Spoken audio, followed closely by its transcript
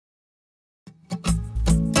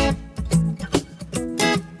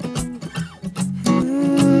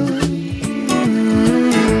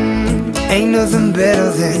nothing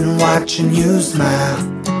better than watching you smile.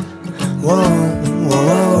 Whoa, whoa,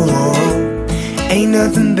 whoa, whoa. Ain't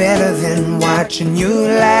nothing better than watching you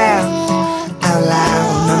laugh out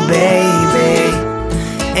loud, my baby.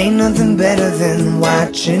 Ain't nothing better than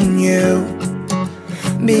watching you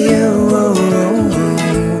be you.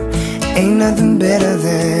 Ain't nothing better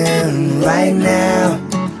than right now.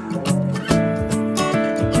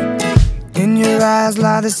 In your eyes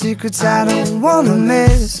lie the secrets I don't wanna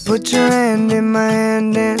miss. Put your hand in my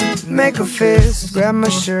hand and make a fist. Grab my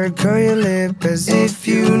shirt, curl your lip as if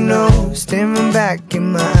you know. Staring back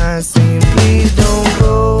in my eyes saying please don't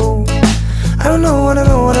go. I don't know what I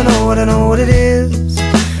know, what I know, what I know what it is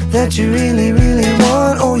that you really, really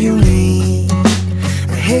want or you need.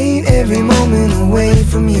 I hate every moment away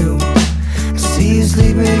from you. I see you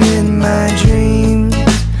sleeping in my dreams.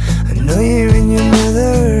 I know you're in your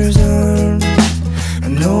mother's arms. I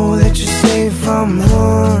know that you're safe from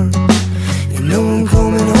harm. You know I'm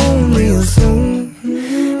coming home real soon,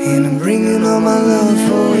 and I'm bringing all my love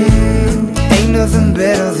for you. Ain't nothing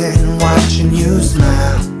better than watching you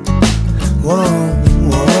smile. Whoa,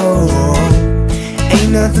 whoa, whoa.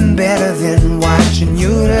 Ain't nothing better than watching you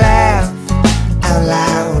laugh out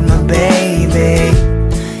loud, my baby.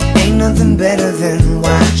 Ain't nothing better than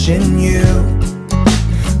watching you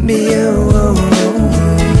be you.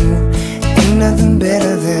 Ain't nothing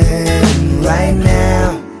better than right now.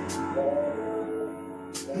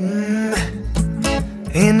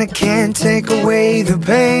 And I can't take away the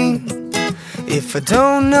pain if I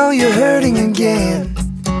don't know you're hurting again.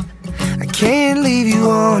 I can't leave you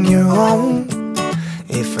on your own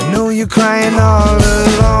if I know you're crying all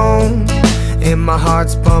alone. And my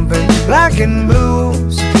heart's pumping black and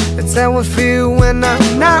blues. That's how I feel when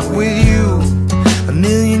I'm not with you. A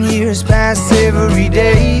million years pass every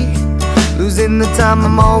day, losing the time,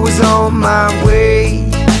 I'm always on my way.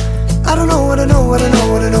 I don't know what I know, what I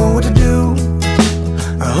know, what I know what to do.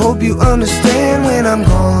 I hope you understand when I'm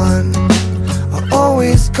gone. I'll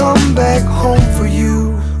always come back home for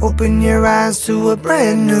you. Open your eyes to a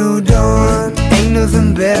brand new dawn. Ain't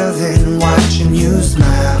nothing better than watching you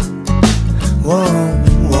smile. Whoa,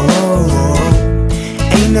 whoa, whoa.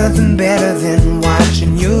 Ain't nothing better than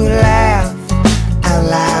watching you laugh out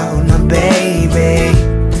loud, my baby.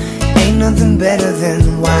 Ain't nothing better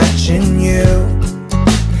than watching you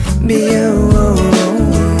be you.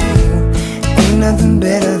 Ain't nothing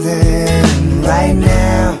better than right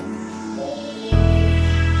now.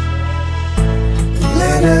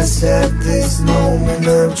 Let us have this moment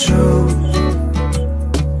of truth.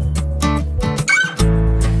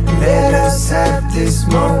 Let us have this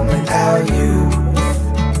moment our youth.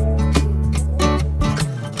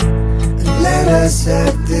 Let us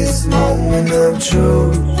have this moment of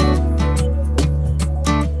truth.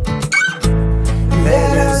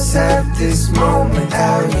 Let us have this moment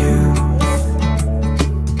our youth.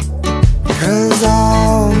 'Cause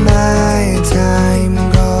all my time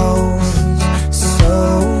goes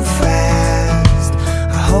so fast.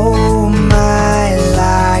 I hope my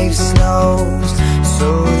life slows so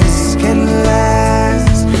this can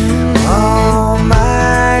last. All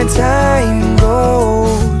my time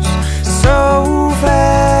goes so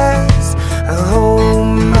fast. I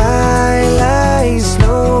hope my life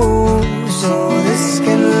slows so this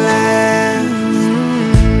can last.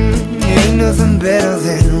 Ain't nothing better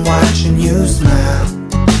than watching you smile.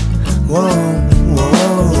 Whoa,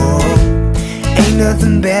 whoa, whoa. Ain't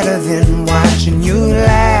nothing better than watching you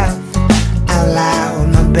laugh out loud,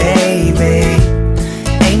 my baby.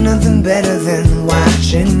 Ain't nothing better than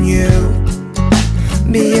watching you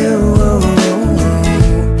be you.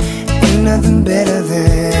 Ain't nothing better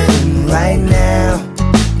than right now.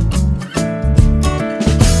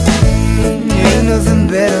 Ain't nothing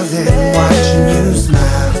better than watching you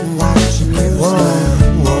smile. Whoa,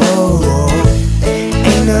 whoa, whoa.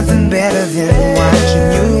 Ain't nothing better than watching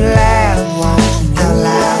you laugh out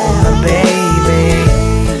loud, my baby.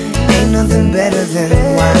 Ain't nothing better than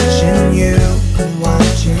watching you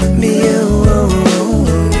be you.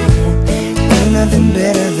 Ain't nothing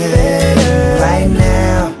better